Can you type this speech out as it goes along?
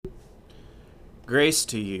Grace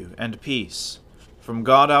to you and peace from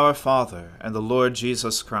God our Father and the Lord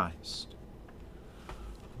Jesus Christ.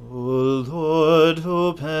 O Lord,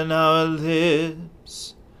 open our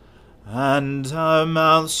lips, and our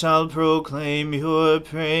mouth shall proclaim your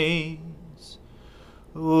praise.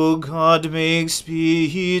 O God, make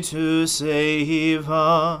speed to save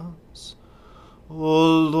us.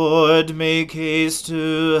 O Lord, make haste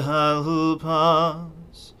to help us.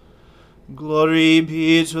 Glory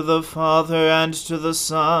be to the Father, and to the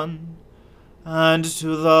Son, and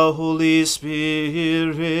to the Holy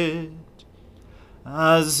Spirit,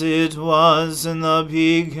 as it was in the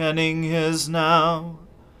beginning, is now,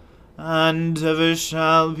 and ever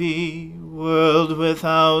shall be, world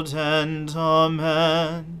without end.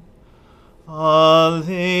 Amen.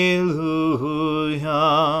 Alleluia.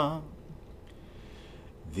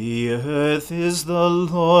 The earth is the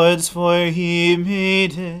Lord's, for he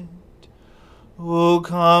made it. O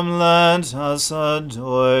come, let us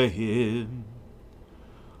adore him.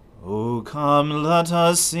 O come, let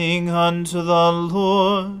us sing unto the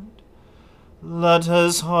Lord. Let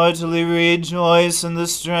us heartily rejoice in the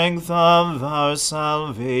strength of our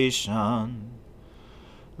salvation.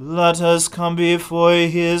 Let us come before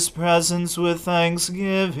his presence with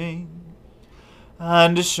thanksgiving,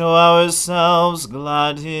 and show ourselves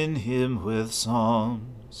glad in him with psalms.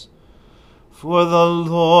 For the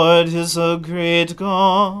Lord is a great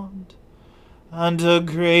God, and a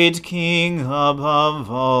great King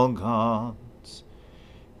above all gods.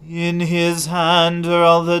 In his hand are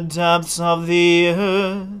all the depths of the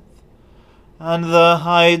earth, and the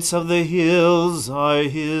heights of the hills are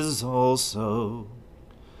his also.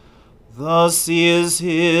 The sea is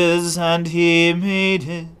his, and he made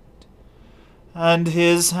it, and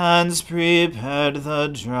his hands prepared the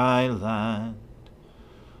dry land.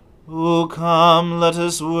 O come, let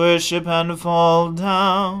us worship and fall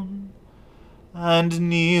down, and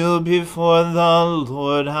kneel before the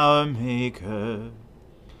Lord our Maker.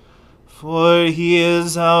 For he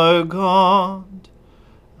is our God,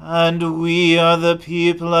 and we are the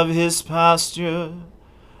people of his pasture,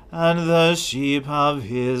 and the sheep of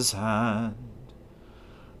his hand.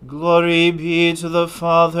 Glory be to the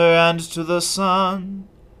Father, and to the Son,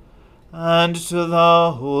 and to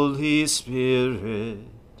the Holy Spirit,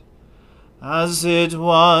 as it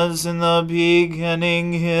was in the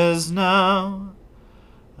beginning, is now,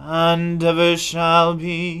 and ever shall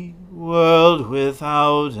be, world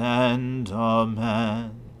without end.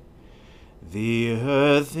 Amen. The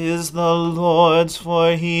earth is the Lord's,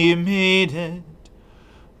 for he made it.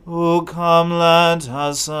 O come, let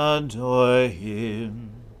us adore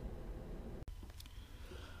him.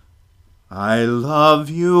 I love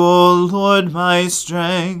you, O Lord, my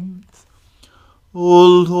strength.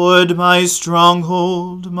 O Lord, my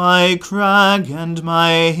stronghold, my crag, and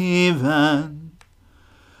my haven,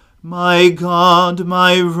 my God,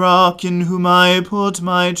 my rock, in whom I put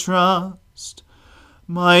my trust,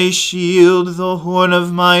 my shield, the horn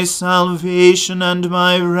of my salvation, and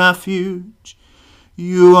my refuge,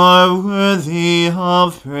 you are worthy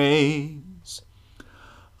of praise.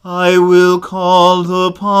 I will call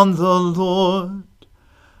upon the Lord,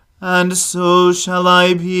 and so shall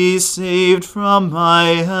I be saved from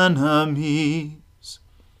my enemies.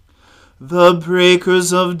 The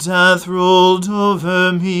breakers of death rolled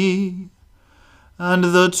over me, and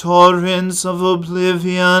the torrents of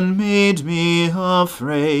oblivion made me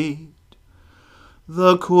afraid.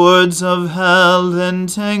 The cords of hell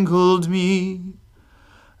entangled me,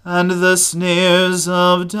 and the snares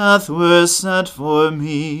of death were set for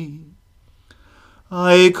me.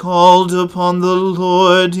 I called upon the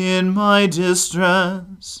Lord in my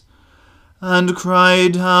distress, and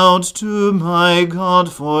cried out to my God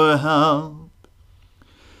for help.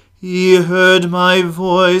 He heard my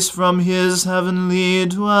voice from his heavenly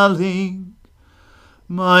dwelling.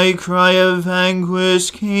 My cry of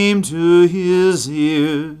anguish came to his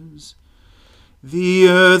ears. The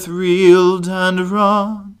earth reeled and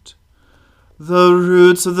rocked. The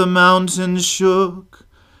roots of the mountains shook.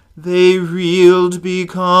 They reeled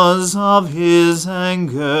because of his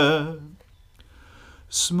anger.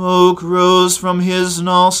 Smoke rose from his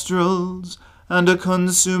nostrils, and a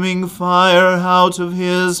consuming fire out of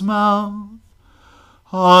his mouth.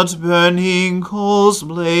 Hot burning coals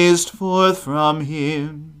blazed forth from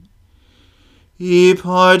him. He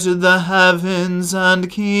parted the heavens and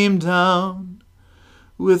came down,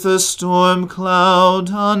 with a storm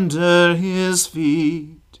cloud under his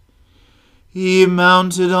feet. He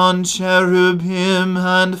mounted on cherubim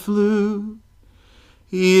and flew.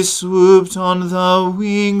 He swooped on the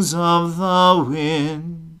wings of the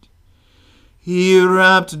wind. He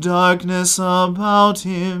wrapped darkness about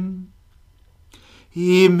him.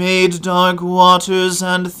 He made dark waters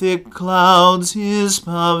and thick clouds his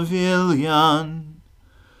pavilion.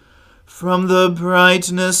 From the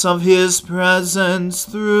brightness of his presence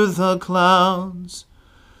through the clouds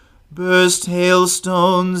burst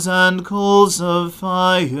hailstones and coals of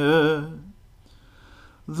fire.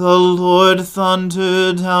 The Lord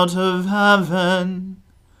thundered out of heaven.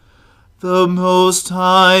 The Most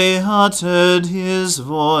High uttered his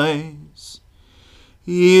voice.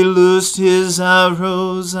 He loosed his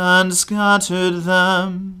arrows and scattered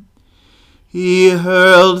them. He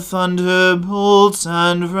hurled thunderbolts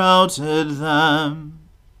and routed them.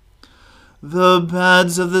 The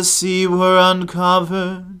beds of the sea were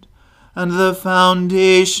uncovered, and the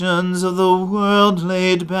foundations of the world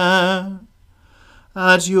laid bare.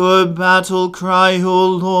 At your battle cry, O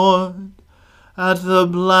Lord, at the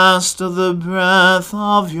blast of the breath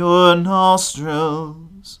of your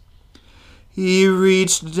nostrils. He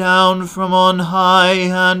reached down from on high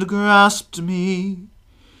and grasped me.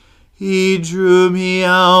 He drew me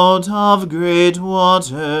out of great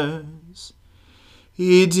waters.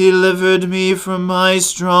 He delivered me from my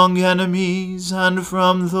strong enemies and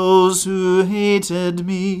from those who hated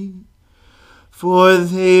me, for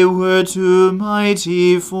they were too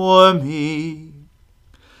mighty for me.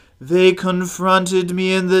 They confronted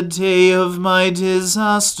me in the day of my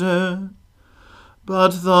disaster,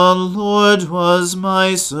 but the Lord was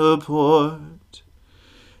my support.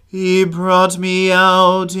 He brought me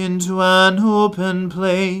out into an open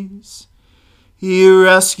place. He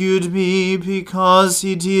rescued me because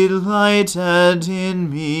he delighted in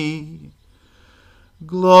me.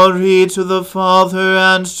 Glory to the Father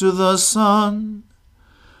and to the Son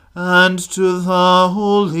and to the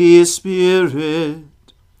Holy Spirit,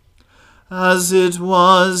 as it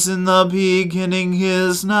was in the beginning,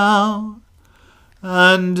 is now,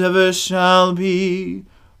 and ever shall be,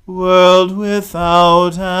 world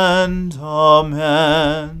without end.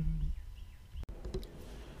 Amen.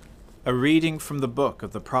 A reading from the book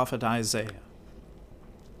of the prophet Isaiah.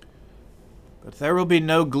 But there will be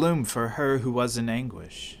no gloom for her who was in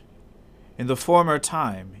anguish. In the former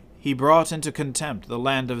time he brought into contempt the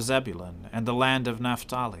land of Zebulun and the land of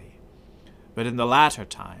Naphtali. But in the latter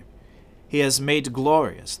time he has made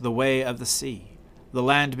glorious the way of the sea, the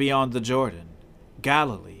land beyond the Jordan,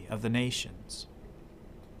 Galilee of the nations.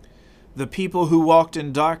 The people who walked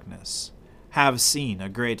in darkness have seen a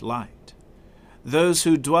great light. Those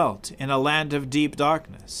who dwelt in a land of deep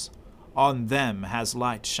darkness, on them has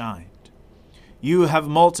light shined. You have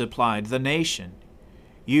multiplied the nation.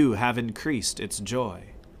 You have increased its joy.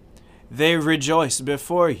 They rejoice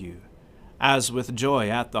before you, as with joy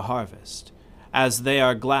at the harvest, as they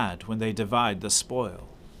are glad when they divide the spoil.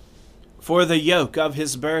 For the yoke of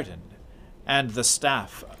his burden, and the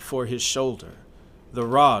staff for his shoulder, the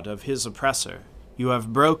rod of his oppressor, you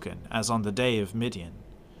have broken as on the day of Midian.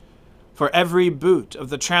 For every boot of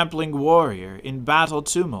the trampling warrior in battle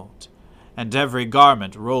tumult, and every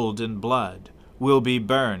garment rolled in blood, will be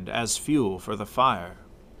burned as fuel for the fire.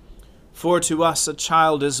 For to us a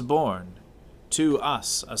child is born, to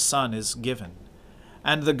us a son is given,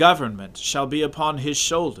 and the government shall be upon his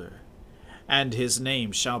shoulder, and his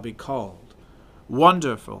name shall be called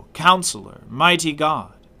Wonderful, Counselor, Mighty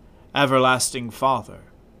God, Everlasting Father,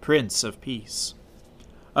 Prince of Peace.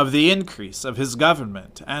 Of the increase of his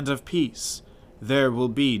government and of peace there will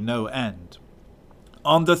be no end.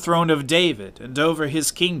 On the throne of David and over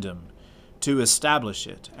his kingdom, to establish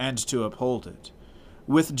it and to uphold it,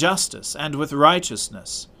 with justice and with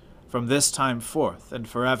righteousness, from this time forth and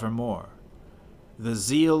forevermore. The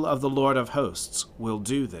zeal of the Lord of hosts will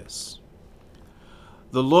do this.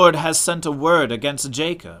 The Lord has sent a word against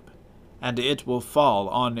Jacob, and it will fall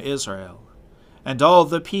on Israel. And all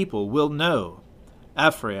the people will know,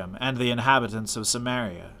 Ephraim and the inhabitants of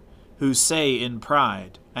Samaria, who say in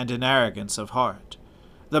pride and in arrogance of heart,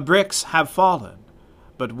 The bricks have fallen,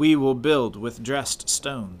 but we will build with dressed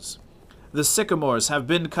stones. The sycamores have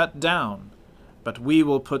been cut down, but we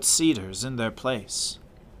will put cedars in their place.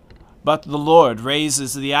 But the Lord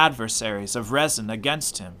raises the adversaries of Rezin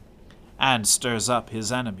against him, and stirs up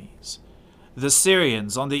his enemies. The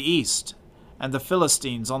Syrians on the east, and the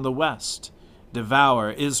Philistines on the west,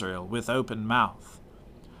 devour Israel with open mouth.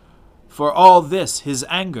 For all this his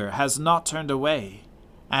anger has not turned away,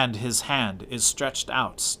 and his hand is stretched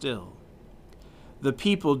out still. The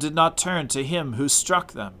people did not turn to him who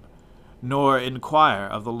struck them, nor inquire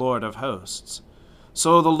of the Lord of hosts.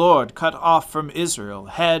 So the Lord cut off from Israel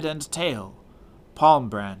head and tail, palm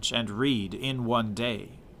branch and reed in one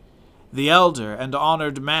day. The elder and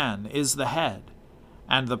honored man is the head,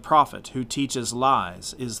 and the prophet who teaches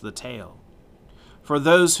lies is the tail. For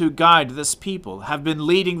those who guide this people have been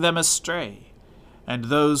leading them astray, and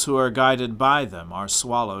those who are guided by them are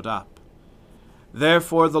swallowed up.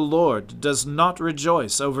 Therefore the Lord does not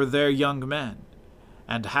rejoice over their young men,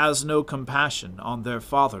 and has no compassion on their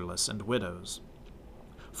fatherless and widows.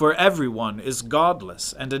 For everyone is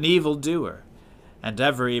godless and an evildoer, and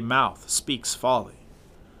every mouth speaks folly.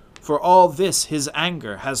 For all this his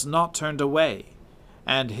anger has not turned away,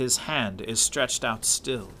 and his hand is stretched out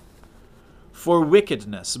still. For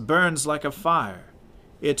wickedness burns like a fire,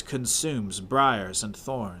 it consumes briars and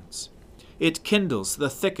thorns. It kindles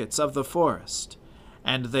the thickets of the forest,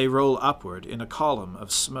 and they roll upward in a column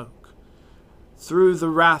of smoke. Through the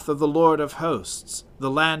wrath of the Lord of hosts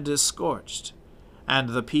the land is scorched, and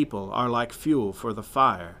the people are like fuel for the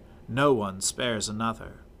fire, no one spares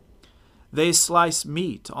another. They slice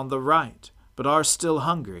meat on the right, but are still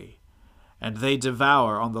hungry, and they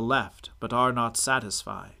devour on the left, but are not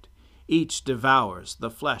satisfied. Each devours the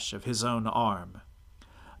flesh of his own arm.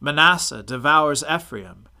 Manasseh devours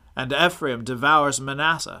Ephraim, and Ephraim devours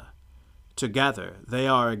Manasseh. Together they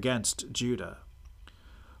are against Judah.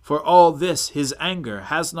 For all this his anger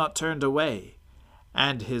has not turned away,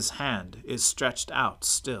 and his hand is stretched out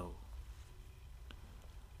still.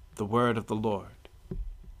 The word of the Lord.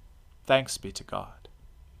 Thanks be to God.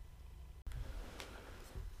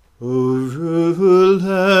 O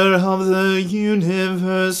ruler of the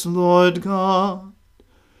universe, Lord God,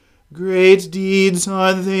 great deeds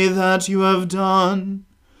are they that you have done,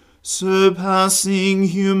 surpassing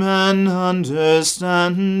human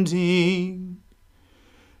understanding.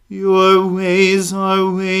 Your ways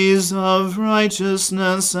are ways of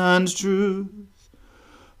righteousness and truth,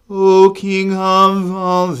 O King of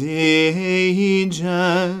all the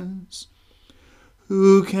ages.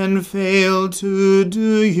 Who can fail to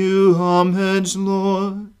do you homage,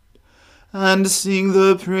 Lord, and sing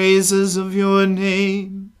the praises of your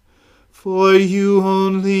name? For you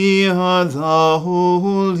only are the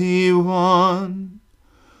Holy One.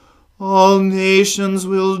 All nations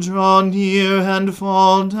will draw near and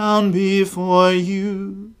fall down before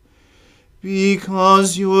you,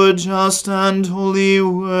 because your just and holy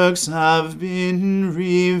works have been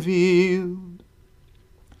revealed.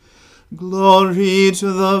 Glory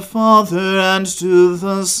to the Father, and to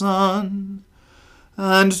the Son,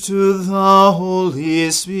 and to the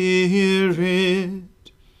Holy Spirit,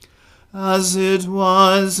 as it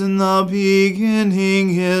was in the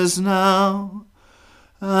beginning, is now,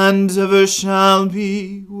 and ever shall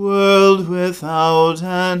be, world without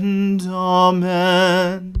end.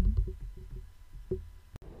 Amen.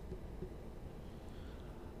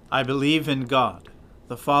 I believe in God,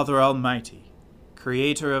 the Father Almighty,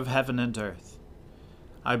 Creator of heaven and earth.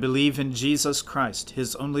 I believe in Jesus Christ,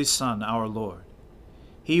 his only Son, our Lord.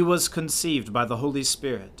 He was conceived by the Holy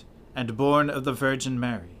Spirit, and born of the Virgin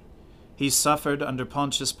Mary. He suffered under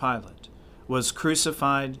Pontius Pilate, was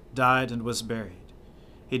crucified, died, and was buried.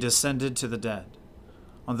 He descended to the dead.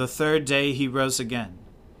 On the third day he rose again.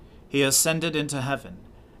 He ascended into heaven,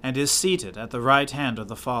 and is seated at the right hand of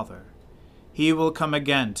the Father. He will come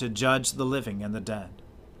again to judge the living and the dead.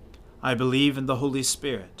 I believe in the Holy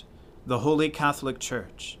Spirit, the Holy Catholic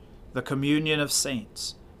Church, the communion of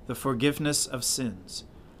saints, the forgiveness of sins,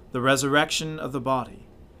 the resurrection of the body,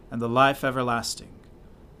 and the life everlasting.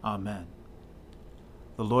 Amen.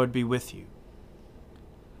 The Lord be with you.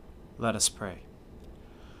 Let us pray.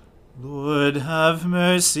 Lord, have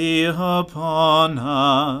mercy upon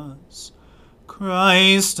us.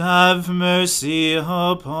 Christ, have mercy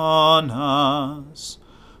upon us.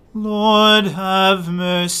 Lord, have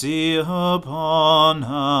mercy upon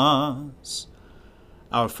us.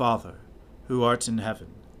 Our Father, who art in heaven,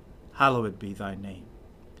 hallowed be thy name.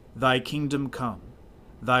 Thy kingdom come,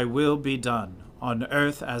 thy will be done, on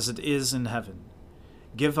earth as it is in heaven.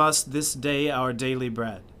 Give us this day our daily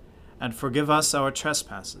bread, and forgive us our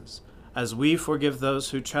trespasses, as we forgive those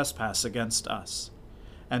who trespass against us.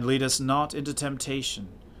 And lead us not into temptation,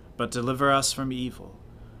 but deliver us from evil.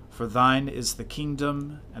 For thine is the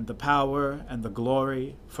kingdom, and the power, and the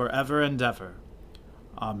glory, forever and ever.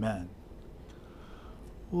 Amen.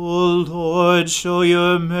 O Lord, show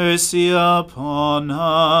your mercy upon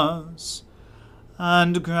us,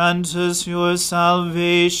 and grant us your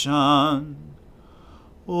salvation.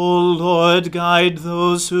 O Lord, guide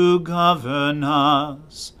those who govern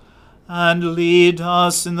us, and lead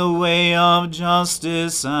us in the way of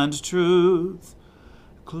justice and truth.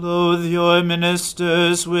 Clothe your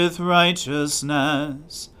ministers with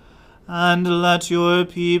righteousness, and let your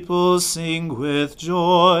people sing with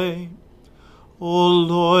joy. O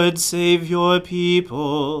Lord, save your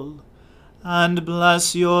people, and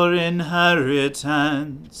bless your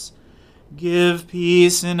inheritance. Give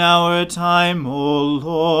peace in our time, O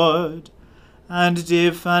Lord, and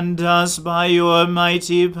defend us by your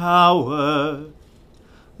mighty power.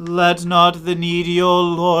 Let not the needy, O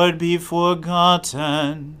Lord, be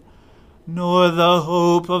forgotten, nor the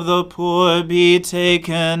hope of the poor be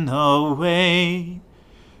taken away.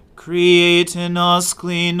 Create in us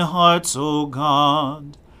clean hearts, O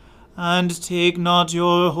God, and take not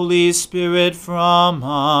your Holy Spirit from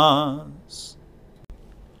us.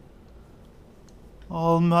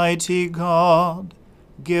 Almighty God,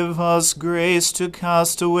 give us grace to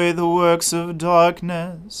cast away the works of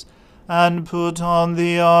darkness and put on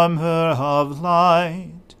the armor of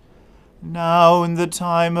light. Now in the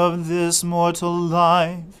time of this mortal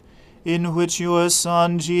life, in which your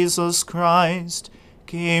Son Jesus Christ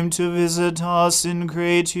came to visit us in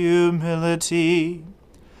great humility,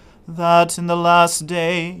 that in the last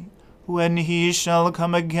day, when he shall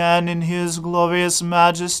come again in his glorious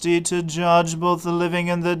majesty to judge both the living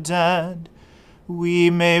and the dead, we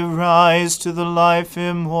may rise to the life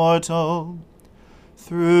immortal.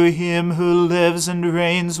 Through him who lives and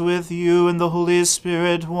reigns with you in the Holy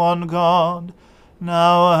Spirit, one God,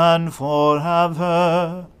 now and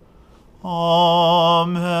forever.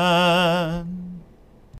 Amen.